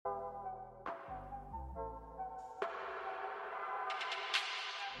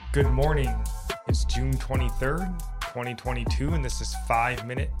Good morning. It's June 23rd, 2022, and this is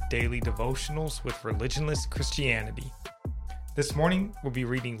 5-Minute Daily Devotionals with Religionless Christianity. This morning, we'll be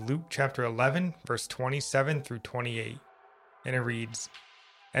reading Luke chapter 11, verse 27 through 28, and it reads,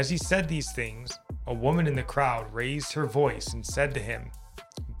 As he said these things, a woman in the crowd raised her voice and said to him,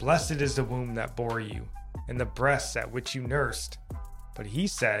 Blessed is the womb that bore you, and the breasts at which you nursed. But he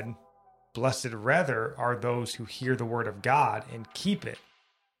said, Blessed rather are those who hear the word of God and keep it.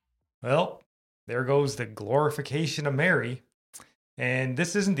 Well, there goes the glorification of Mary. And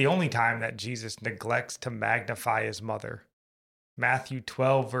this isn't the only time that Jesus neglects to magnify his mother. Matthew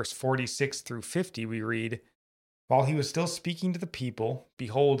 12, verse 46 through 50, we read, While he was still speaking to the people,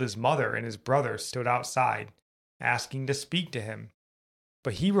 behold, his mother and his brother stood outside, asking to speak to him.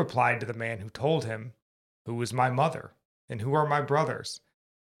 But he replied to the man who told him, Who is my mother, and who are my brothers?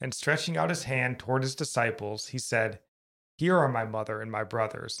 And stretching out his hand toward his disciples, he said, Here are my mother and my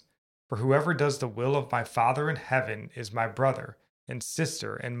brothers. For whoever does the will of my Father in heaven is my brother and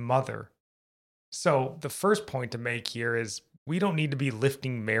sister and mother. So the first point to make here is we don't need to be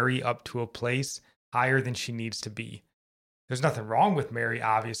lifting Mary up to a place higher than she needs to be. There's nothing wrong with Mary,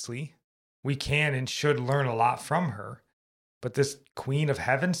 obviously. We can and should learn a lot from her. But this Queen of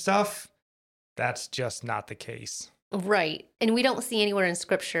Heaven stuff, that's just not the case. Right. And we don't see anywhere in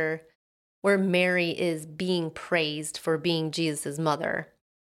Scripture where Mary is being praised for being Jesus' mother.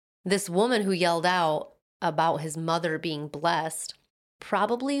 This woman who yelled out about his mother being blessed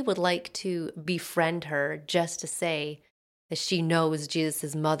probably would like to befriend her just to say that she knows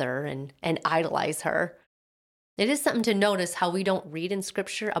Jesus' mother and idolize her. It is something to notice how we don't read in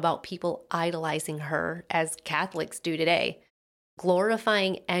Scripture about people idolizing her as Catholics do today.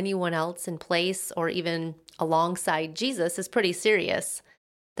 Glorifying anyone else in place or even alongside Jesus is pretty serious.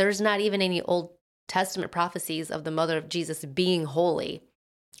 There's not even any Old Testament prophecies of the mother of Jesus being holy.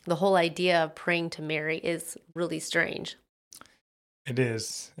 The whole idea of praying to Mary is really strange. It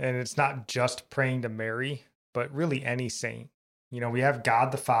is. And it's not just praying to Mary, but really any saint. We have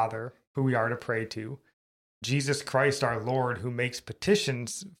God the Father, who we are to pray to, Jesus Christ our Lord, who makes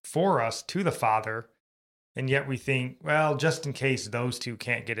petitions for us to the Father, and yet we think, well, just in case those two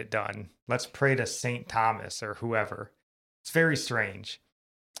can't get it done, let's pray to St. Thomas or whoever. It's very strange.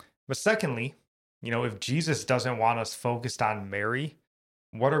 But secondly, if Jesus doesn't want us focused on Mary,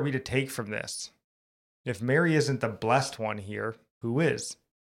 what are we to take from this? If Mary isn't the blessed one here, who is?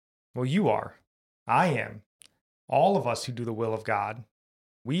 Well, you are. I am. All of us who do the will of God.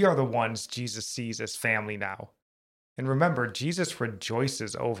 We are the ones Jesus sees as family now. And remember, Jesus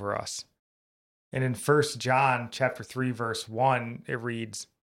rejoices over us. And in 1 John chapter 3, verse 1, it reads,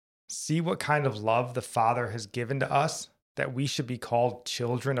 See what kind of love the Father has given to us, that we should be called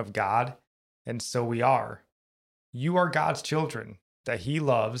children of God, and so we are. You are God's children that he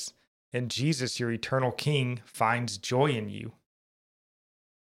loves, and Jesus, your eternal King, finds joy in you.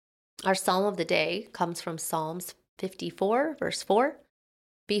 Our psalm of the day comes from Psalms 54, verse 4.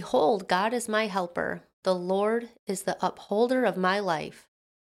 Behold, God is my helper. The Lord is the upholder of my life.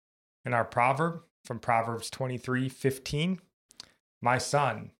 And our proverb from Proverbs 23:15. My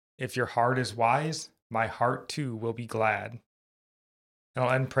son, if your heart is wise, my heart too will be glad. And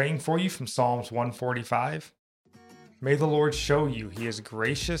I'll end praying for you from Psalms 145. May the Lord show you he is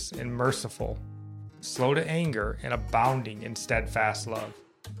gracious and merciful, slow to anger and abounding in steadfast love.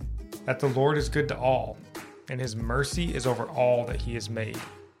 That the Lord is good to all, and his mercy is over all that he has made.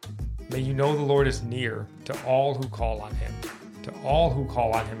 May you know the Lord is near to all who call on him, to all who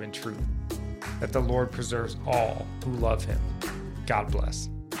call on him in truth. That the Lord preserves all who love him. God bless.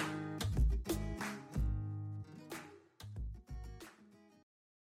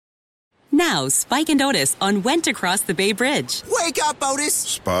 Now, Spike and Otis on when to cross the Bay Bridge. Wake up, Otis!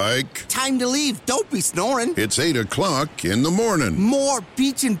 Spike. Time to leave. Don't be snoring. It's 8 o'clock in the morning. More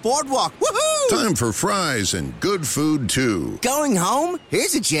beach and boardwalk. Woohoo! Time for fries and good food, too. Going home?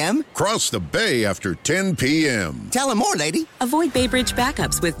 Here's a gem. Cross the bay after 10 p.m. Tell him more, lady. Avoid Bay Bridge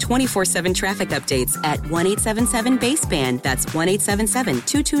backups with 24/7 traffic updates at 1-877-BASEBAN. That's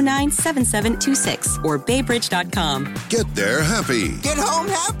 1-877-229-7726 or baybridge.com. Get there happy. Get home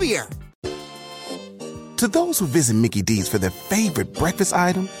happier. To those who visit Mickey D's for their favorite breakfast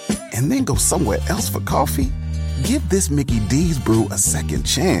item and then go somewhere else for coffee, give this Mickey D's brew a second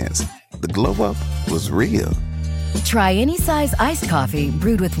chance. The glow up was real. Try any size iced coffee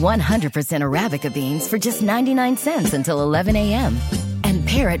brewed with 100% Arabica beans for just 99 cents until 11 a.m. And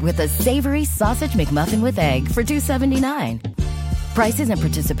pair it with a savory sausage McMuffin with egg for $2.79. Prices and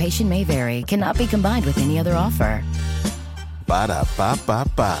participation may vary. Cannot be combined with any other offer.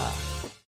 Ba-da-ba-ba-ba.